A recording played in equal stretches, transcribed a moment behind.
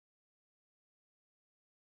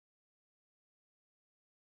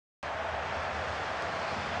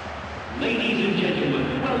Ladies and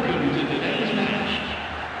gentlemen, welcome to today's match.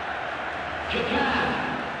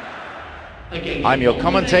 Japan. I'm your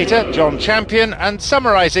commentator, John Champion, and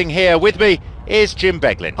summarising here with me is Jim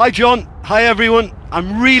Beglin. Hi John, hi everyone.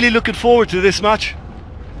 I'm really looking forward to this match.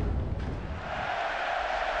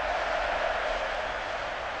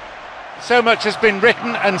 So much has been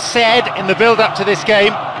written and said in the build-up to this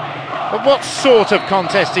game, but what sort of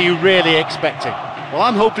contest are you really expecting? Well,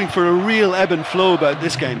 I'm hoping for a real ebb and flow about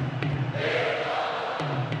this game.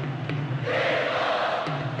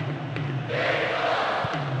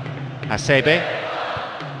 Hasebe.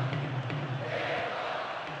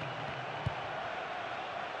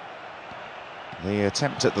 The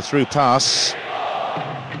attempt at the through pass.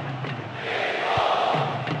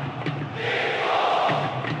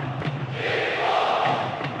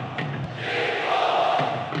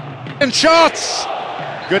 And shots!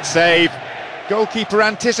 Good save. Goalkeeper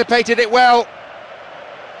anticipated it well.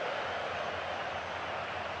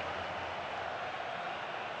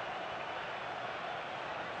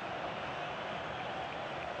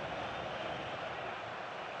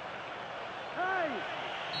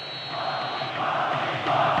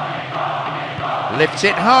 Lifts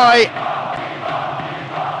it high.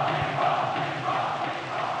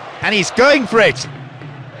 And he's going for it.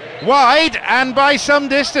 Wide and by some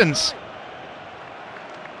distance.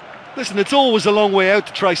 Listen, it's always a long way out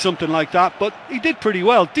to try something like that, but he did pretty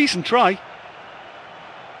well. Decent try.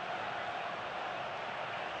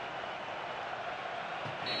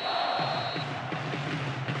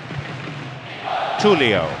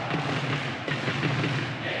 Tullio.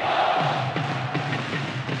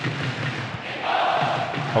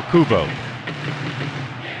 Okubo.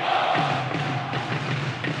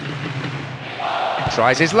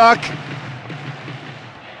 Tries his luck.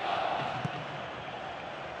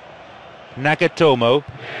 Nagatomo.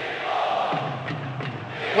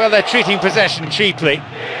 Well, they're treating possession cheaply.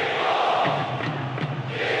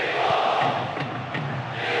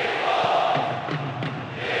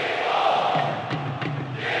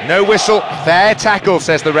 No whistle, fair tackle,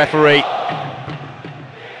 says the referee.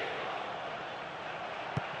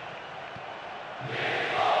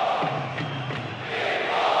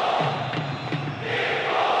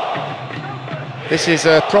 This is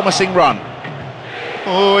a promising run.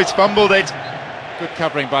 Oh, he's fumbled it. Good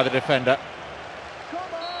covering by the defender.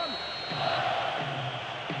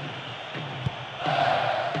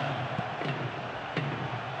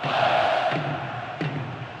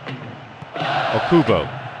 Okubo.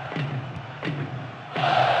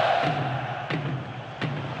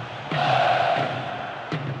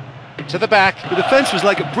 To the back. The defence was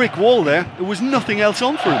like a brick wall there. There was nothing else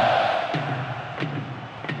on for him.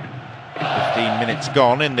 15 minutes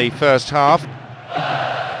gone in the first half.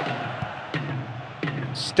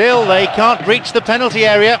 Still, they can't reach the penalty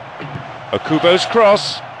area. Okubo's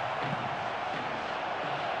cross.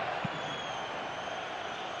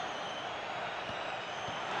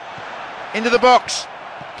 Into the box.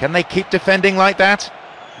 Can they keep defending like that?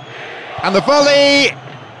 And the volley!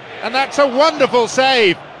 And that's a wonderful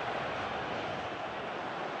save.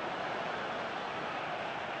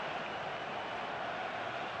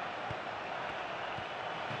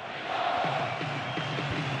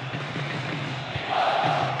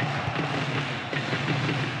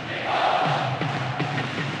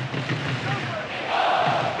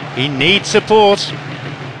 He needs support.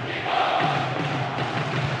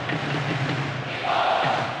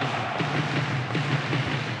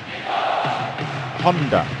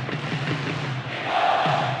 Honda.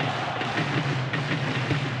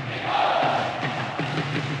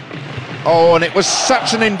 Oh, and it was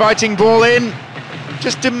such an inviting ball in.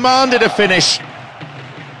 Just demanded a finish.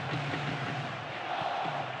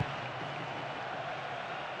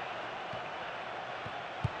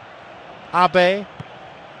 Abe.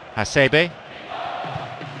 Hasebe.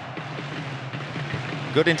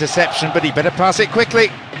 Good interception, but he better pass it quickly.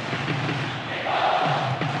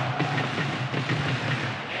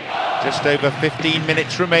 Just over 15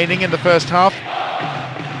 minutes remaining in the first half.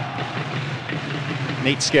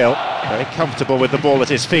 Neat skill, very comfortable with the ball at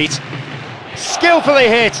his feet. Skillfully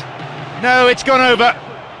hit. No, it's gone over.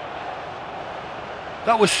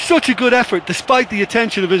 That was such a good effort despite the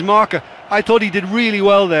attention of his marker. I thought he did really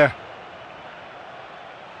well there.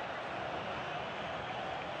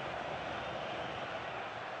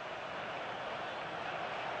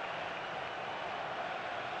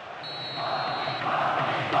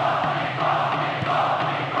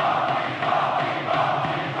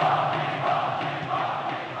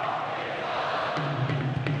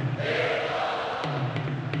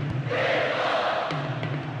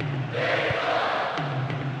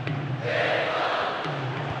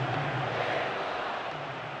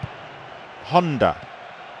 Honda.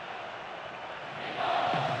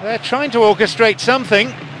 They're trying to orchestrate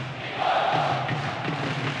something.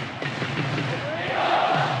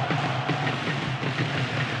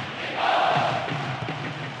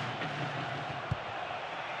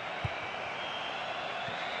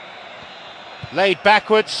 Laid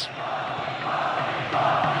backwards.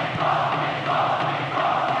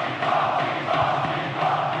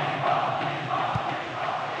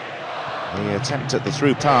 The attempt at the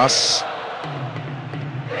through pass.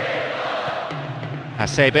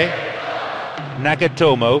 Hasebe,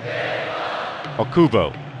 Nagatomo,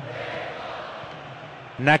 Okubo.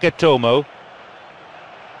 Nagatomo.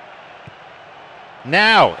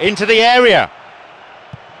 Now into the area.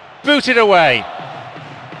 Booted away.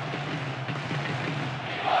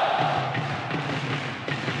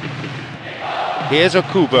 Here's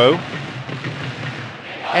Okubo.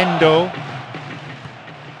 Endo.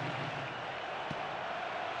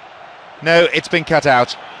 No, it's been cut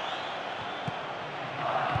out.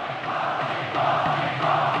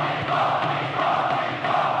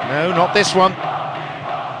 No, not this one.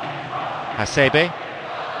 Hasebe.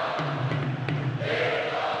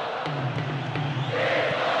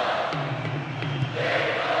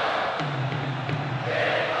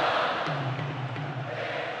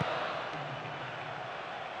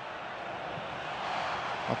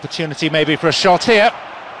 Opportunity maybe for a shot here.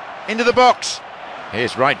 Into the box.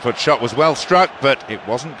 His right foot shot was well struck, but it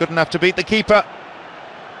wasn't good enough to beat the keeper.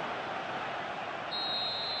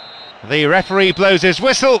 The referee blows his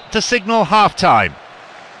whistle to signal half-time.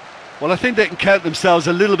 Well, I think they can count themselves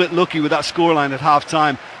a little bit lucky with that scoreline at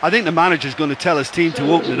half-time. I think the manager's going to tell his team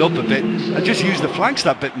to open it up a bit and just use the flanks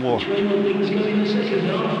that bit more.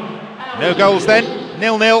 No goals then,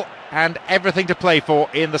 0-0, and everything to play for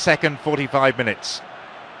in the second 45 minutes.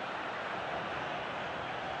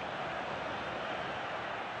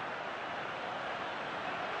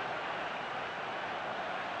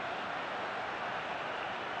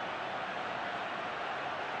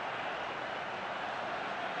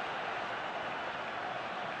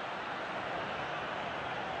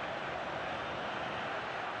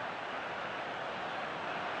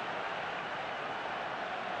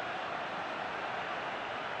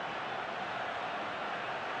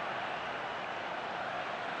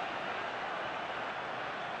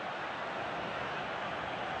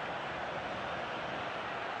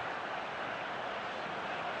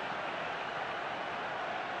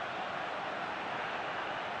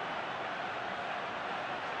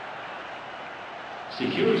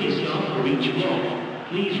 Security staff for each block,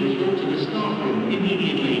 please report to the staff room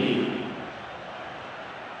immediately.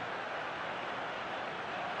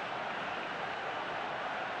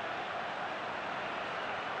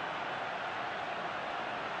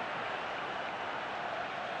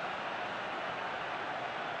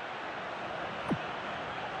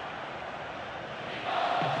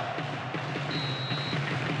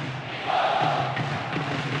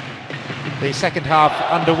 The second half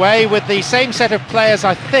underway with the same set of players,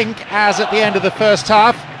 I think, as at the end of the first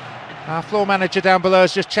half. Our floor manager down below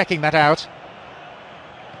is just checking that out.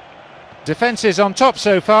 Defence is on top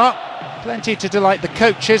so far. Plenty to delight the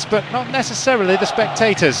coaches, but not necessarily the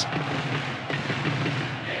spectators.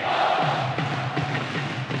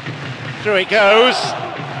 Through it goes.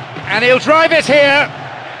 And he'll drive it here.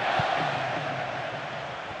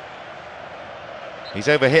 He's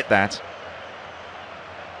overhit that.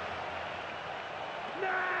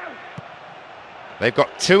 They've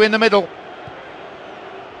got two in the middle.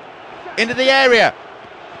 Into the area.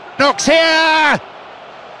 Knocks here!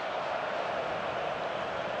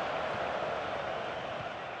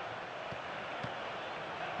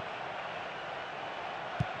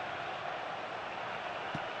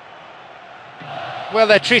 Well,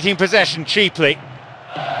 they're treating possession cheaply.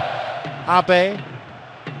 Abe.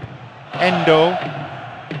 Endo.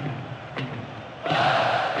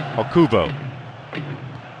 Okubo.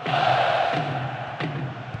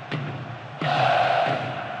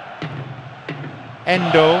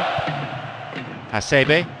 Endo,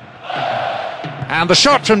 Hasebe, and the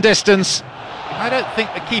shot from distance. I don't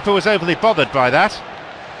think the keeper was overly bothered by that.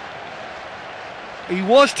 He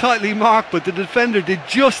was tightly marked, but the defender did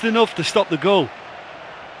just enough to stop the goal.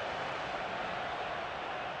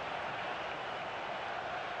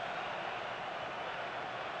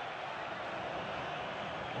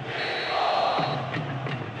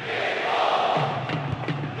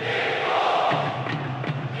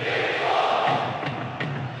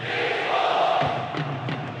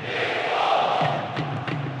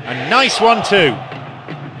 A nice 1-2.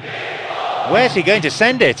 Where's he going to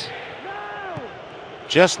send it?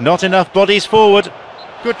 Just not enough bodies forward.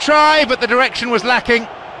 Good try, but the direction was lacking.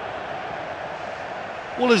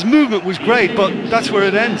 Well, his movement was great, but that's where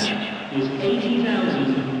it ends. Was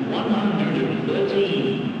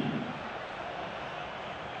 80,113.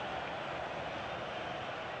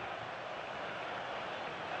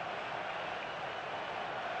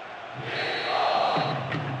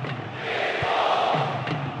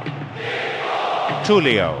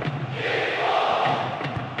 Tullio.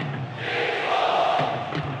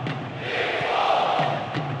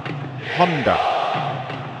 Honda.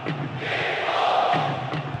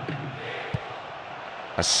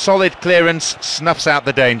 A solid clearance snuffs out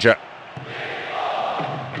the danger.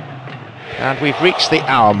 And we've reached the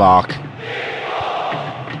hour mark.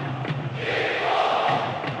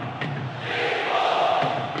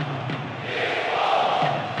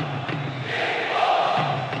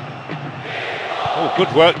 Oh,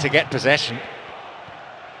 good work to get possession.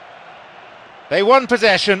 They won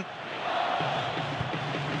possession.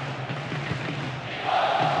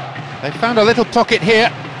 They found a little pocket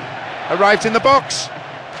here. Arrived in the box.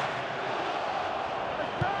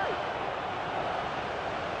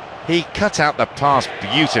 He cut out the pass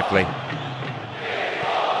beautifully.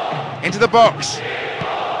 Into the box.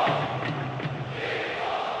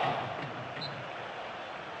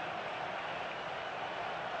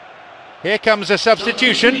 Here comes a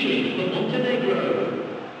substitution. For Montenegro.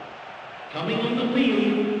 Coming on the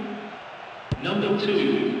field, number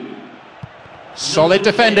 2. Solid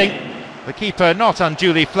defending. The keeper not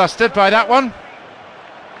unduly flustered by that one.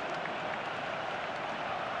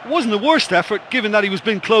 It wasn't the worst effort, given that he was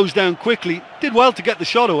being closed down quickly. Did well to get the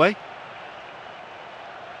shot away.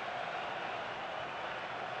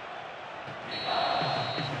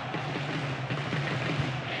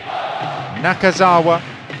 Nakazawa.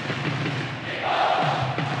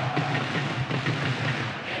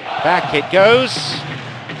 Back it goes.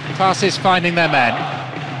 Passes finding their man.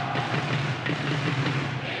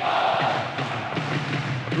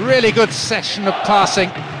 Really good session of passing.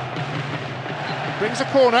 Brings a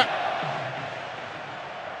corner.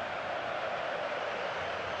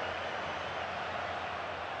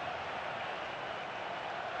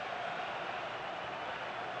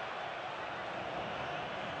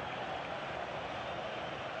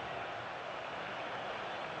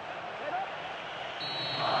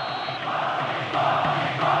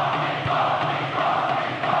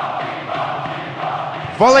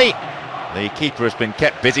 Volley. The keeper has been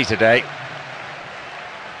kept busy today.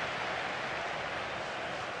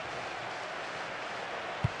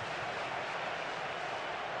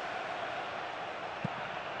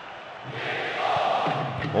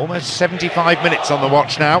 Almost 75 minutes on the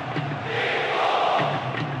watch now.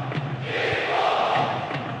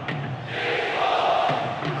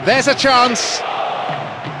 There's a chance.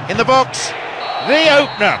 In the box. The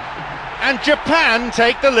opener. And Japan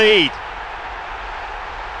take the lead.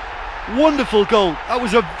 Wonderful goal. That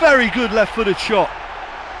was a very good left-footed shot.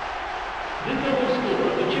 The goal scorer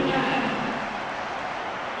for Japan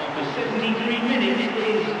after 73 minutes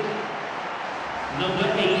is number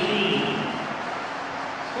 18,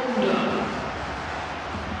 Honda.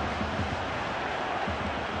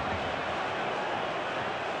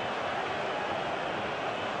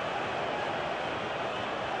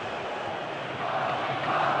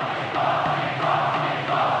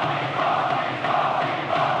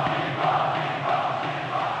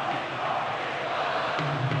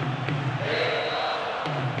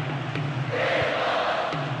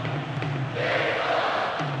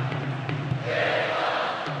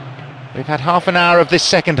 We've had half an hour of this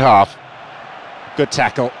second half. Good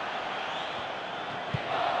tackle.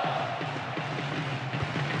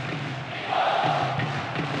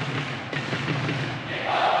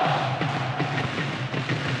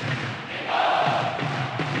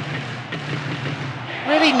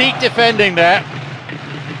 Really neat defending there.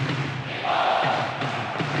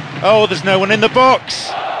 Oh, there's no one in the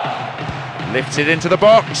box. Lifts it into the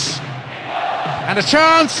box. And a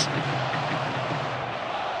chance.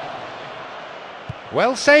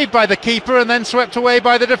 Well saved by the keeper and then swept away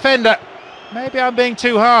by the defender. Maybe I'm being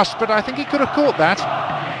too harsh, but I think he could have caught that.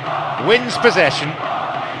 Wins possession.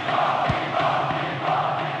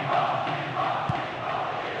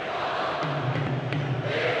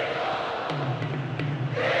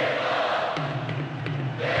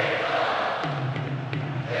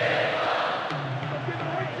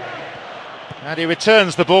 And he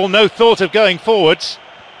returns the ball, no thought of going forwards.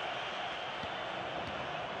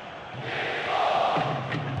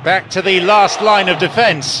 Back to the last line of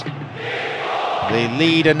defence. The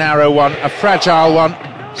lead a narrow one, a fragile one,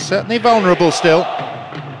 certainly vulnerable still.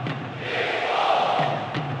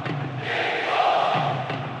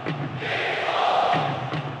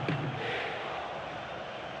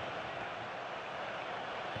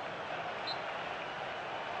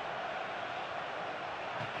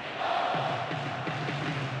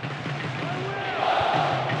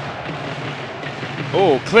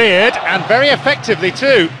 Oh, cleared, and very effectively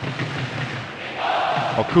too.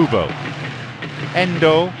 Okubo.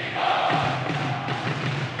 Endo.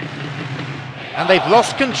 And they've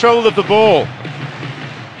lost control of the ball.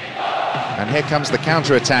 And here comes the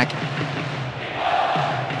counter-attack.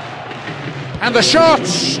 And the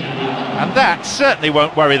shots! And that certainly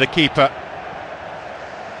won't worry the keeper.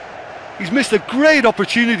 He's missed a great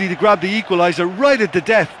opportunity to grab the equaliser right at the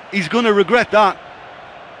death. He's going to regret that.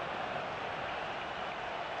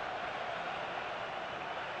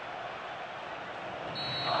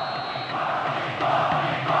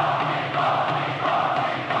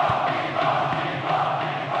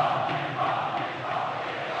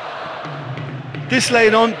 This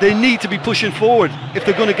late on, they need to be pushing forward if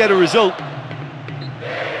they're going to get a result.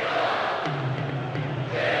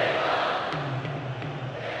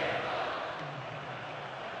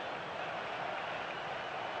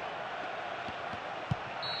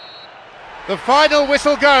 The final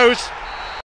whistle goes.